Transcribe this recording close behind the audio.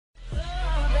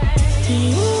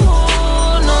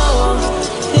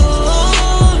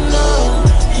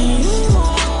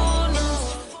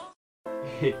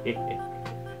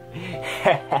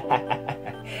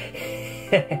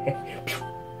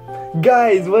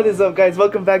Guys, what is up guys?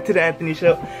 Welcome back to the Anthony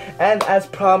Show. And as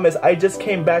promised, I just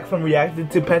came back from reacting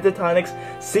to Pentatonic's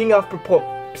Sing Off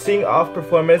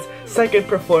performance, second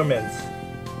performance.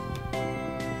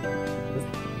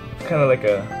 It's kind of like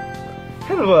a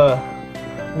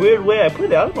weird way I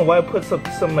put it. I don't know why I put some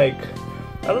like,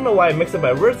 I don't know why I mix up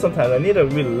my words sometimes. I need to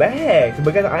relax.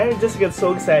 But guys, I just get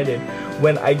so excited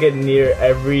when I get near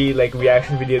every like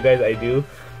reaction video guys I do.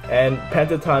 And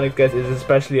Pentatonic guys is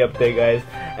especially up there guys.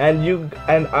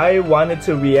 And I wanted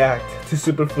to react to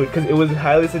Superfruit because it was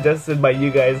highly suggested by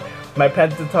you guys, my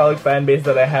Pentatonic fan base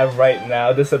that I have right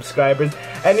now, the subscribers.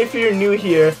 And if you're new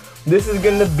here, this is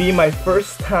gonna be my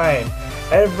first time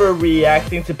ever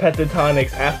reacting to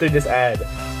Pentatonics after this ad,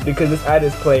 because this ad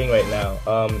is playing right now.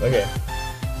 Okay.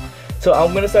 So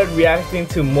I'm gonna start reacting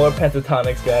to more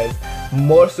Pentatonics guys,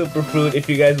 more Superfruit if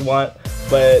you guys want,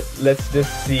 but let's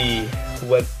just see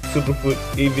what Superfruit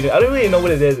even, I don't really know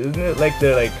what it is. Isn't it like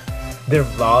their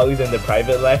vlogs and their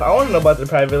private life? I want to know about their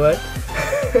private life.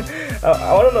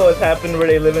 I want to know what's happened, where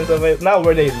they live and stuff like, not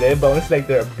where they live, but it's like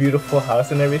their beautiful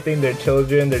house and everything, their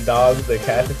children, their dogs, their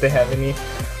cats if they have any.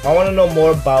 I want to know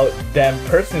more about them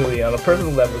personally, on a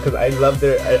personal level, because I love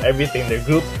their everything, their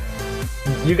group.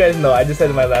 You guys know, I just said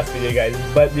in my last video guys,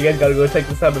 but you guys gotta go check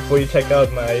this out before you check out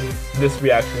this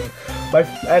reaction.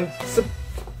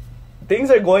 Things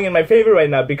are going in my favor right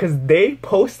now because they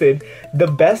posted the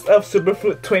best of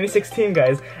Superfruit 2016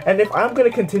 guys, and if I'm gonna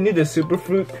continue the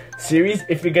Superfruit series,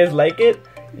 if you guys like it,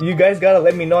 you guys gotta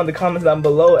let me know in the comments down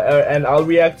below, and I'll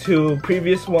react to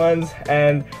previous ones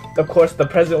and of course the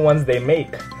present ones they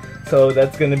make. So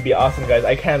that's gonna be awesome guys.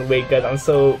 I can't wait guys. I'm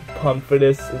so pumped for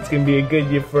this. It's gonna be a good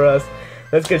year for us.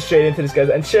 Let's get straight into this guys,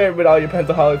 and share it with all your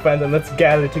Pentaholic friends, and let's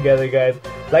gather together guys.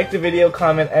 Like the video,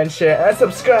 comment and share and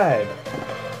subscribe.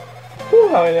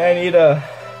 Whew, I need to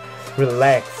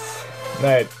relax.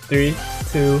 Alright, 3,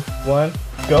 2, 1,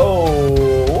 go!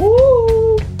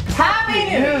 Woo. Happy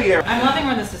New Year! I'm loving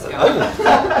where this is going.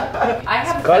 Oh. I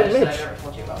have a fetish that I never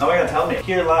told you about. Oh my god, tell me.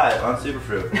 Here live on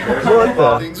Superfruit. What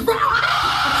the?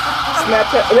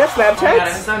 Snapchat? That's Snapchat? Oh my god,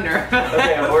 I'm so nervous.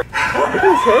 Okay, look at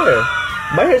his hair.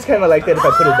 My hair's kind of like that if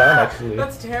I put it down actually.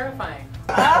 That's terrifying.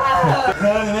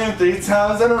 Name 3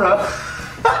 times in a row.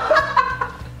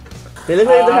 They look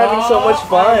like they're having so much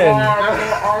fun.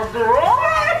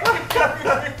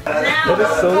 That is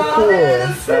so cool.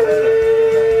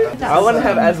 I want to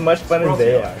have as much fun as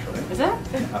they are. Is that?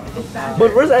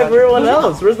 But where's everyone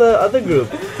else? Where's the other group?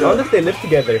 I wonder if they live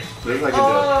together.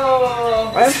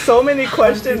 Oh. I have so many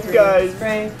questions, guys.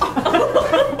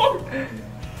 Oh.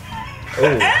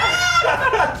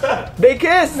 They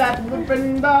kissed! That's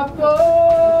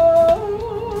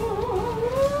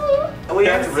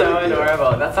so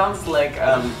adorable. That sounds like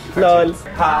lol.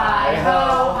 Hi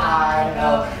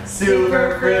ho,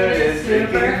 Superfruit is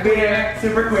drinking beer,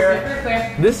 super queer.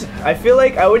 This, I feel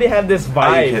like I already have this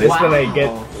vibe. This when I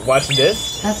watch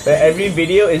this. That every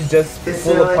video is just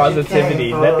full of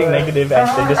positivity, nothing negative, and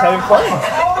they're just having fun.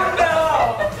 Oh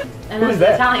no! And as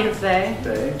the Italians say,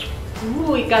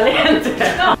 muy caliente.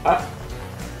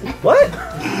 What?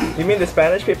 You mean the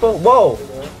Spanish people? Whoa!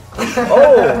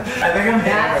 Oh! I think I'm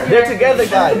they're together,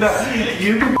 guys. No,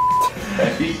 you can.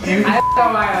 I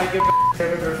don't mind. I give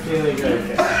feeling good.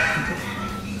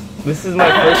 This is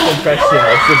my first impression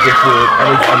of Superfruit, and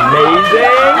it's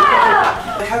amazing.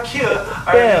 How cute!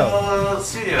 Damn. Our little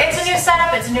studio. It's a new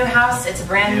setup. It's a new house. It's a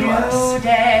brand new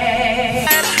day.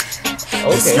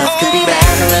 Okay.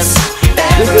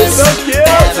 This is so cute.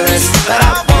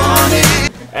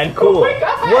 And cool.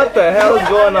 What the hell is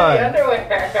going on?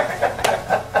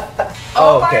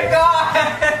 Oh okay. my god!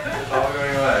 It's all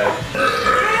going away.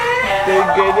 They're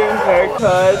getting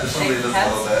haircuts.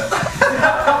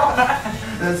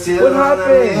 What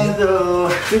happened?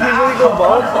 Did he really go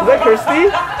bald? Is that Kirsty?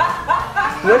 Is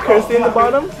that Kirsty in the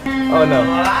bottom? Oh no.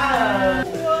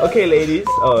 Okay ladies.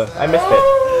 Oh, I missed it.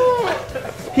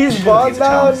 He's bald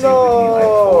now, no! We need like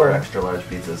 4 extra large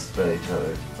pizzas by each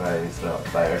other,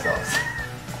 by ourselves.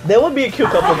 They would be a cute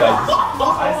couple guys.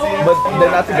 But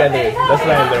they're not together. That's what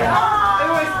I learned.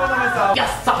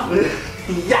 Yes, sir.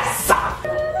 Yes, sir.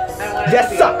 Yes,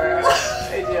 sir.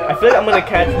 I feel like I'm gonna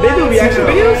catch. They do reaction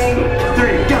videos?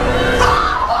 3, go!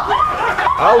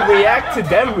 I'll react to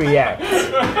them react.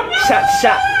 Shot,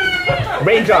 shot.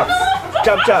 Raindrops.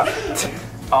 Jump, jump.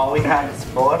 All we have is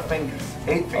 4 fingers.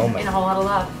 8 fingers. Oh my. And a whole lot of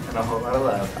love. And a whole lot of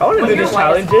love. I want to do these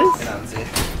challenges. Want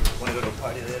to go to a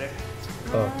party later?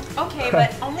 Oh. Okay,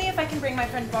 but only if I can bring my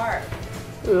friend Barb.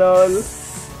 Lol.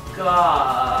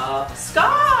 Scott.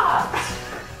 Scott!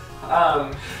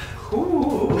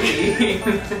 Ooh. Is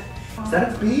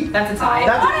that a bee? That's a tie.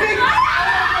 That's a bee!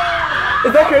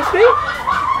 Is that Kirsty?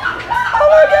 Oh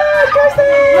my god,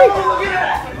 Kirsty! Look at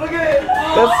it! Look at it!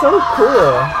 That's so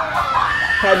cool.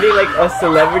 Having like a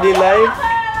celebrity life.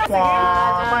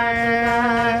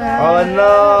 Oh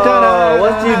no!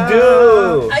 What do you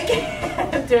do? I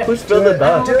can't do it. Who spilled the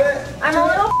dust? Do it! I'm a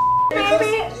little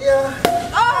baby.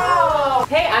 Yeah. Oh!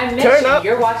 Hey, I'm Mitch. Turn up.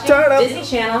 You're watching Turn up. Disney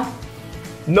Channel.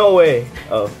 No way.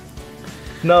 Oh.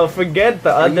 No, forget the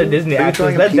other Disney are you actors.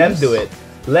 throwing a Let them piece? do it.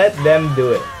 Let them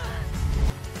do it.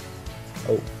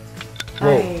 Oh.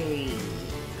 Whoa.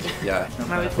 Yeah.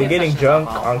 We're getting drunk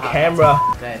on camera.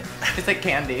 Good. It's like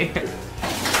candy.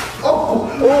 Oh!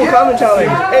 Oh, comment challenge.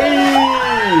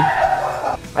 Hey!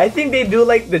 I think they do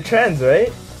like the trends,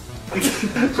 right?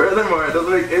 Furthermore, it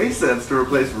doesn't make any sense to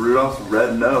replace Rudolph's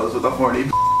red nose with a horny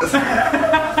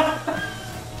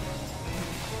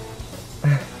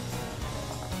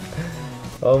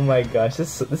Oh my gosh,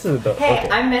 this is a dope. Hey, Okay.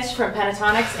 I'm Mitch from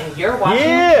Pentatonics, and you're watching.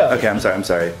 Yeah! Okay, I'm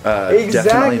sorry.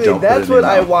 Exactly, that's what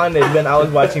I wanted when I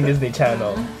was watching Disney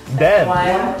Channel. Them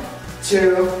 1,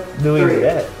 2, doing 3.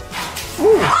 that.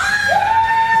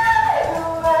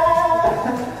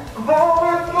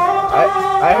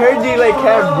 I heard you like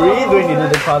can't breathe when you do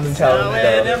the condom challenge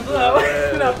though.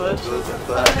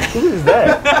 Who is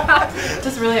that?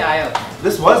 Just really eye-opening.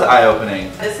 This was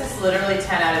eye-opening. This is literally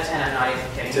 10 out of 10. I'm not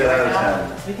even kidding. 10 out of Right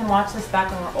now. 10. We can watch this back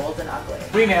when we're old and ugly.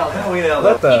 We nailed it. We nailed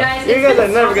What it. the? You guys, You guys are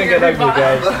it's never gonna get ugly,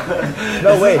 guys.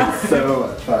 No way. So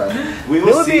much fun. We It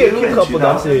will would see be a you cute in couple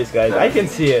down series, guys. I can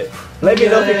see it. Let me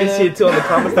know if you can see it too in the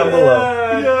comments down below.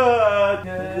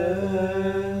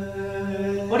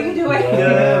 What are you doing?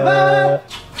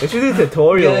 They should do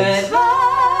tutorials. Goodbye.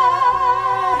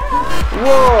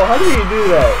 Whoa, how do you do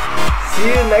that? See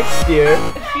you next year.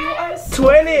 You are so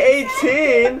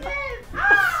 2018.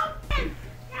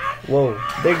 Whoa,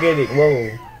 they're getting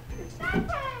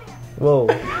whoa.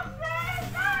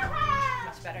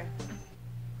 much better.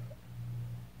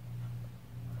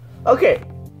 Okay.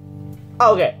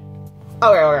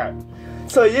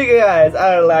 So you guys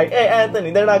are like, hey Anthony,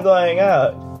 they're not going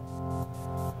out.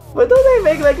 But don't they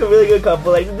make like a really good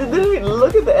couple? Like, didn't we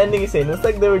look at the ending scene? It's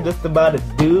like they were just about to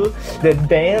do the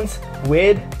dance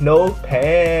with no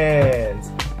pants.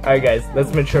 Alright guys,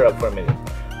 let's mature up for a minute.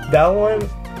 That one,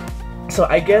 so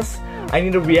I guess I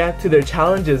need to react to their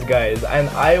challenges, guys. And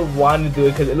I want to do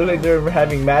it because it looked like they were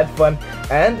having mad fun.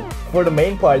 And for the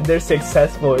main part, they're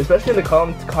successful. Especially the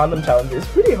condom challenge. It's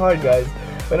pretty hard, guys.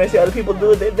 When I see other people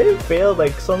do it, they failed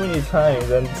like so many times.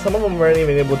 And some of them weren't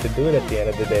even able to do it at the end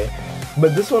of the day.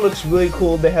 But this one looks really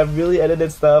cool. They have really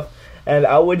edited stuff. And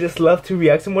I would just love to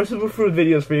react to more Superfruit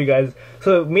videos for you guys.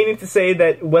 So meaning to say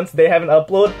that once they have an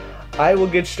upload, I will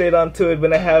get straight onto it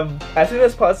when I have, as soon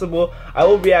as possible, I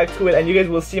will react to it and you guys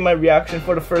will see my reaction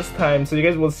for the first time. So you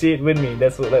guys will see it with me.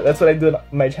 That's what I do on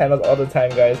my channels all the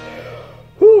time, guys.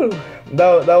 Whew.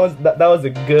 That was a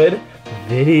good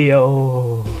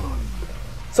video.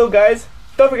 So guys,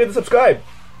 don't forget to subscribe.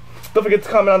 Don't forget to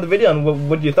comment on the video on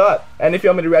what you thought. And if you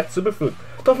want me to react to Superfruit,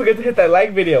 don't forget to hit that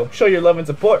like video. Show your love and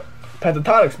support.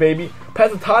 Pentatonics, baby.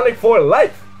 Pentatonic for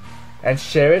life. And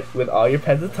share it with all your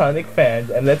Pentatonic fans.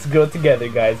 And let's grow together,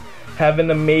 guys. Have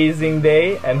an amazing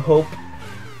day and hope...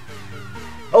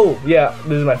 Oh, yeah,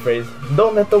 this is my phrase.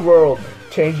 Don't let the world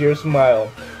change your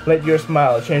smile. Let your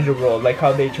smile change the world, like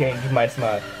how they changed my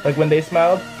smile. Like when they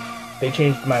smiled, they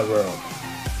changed my world.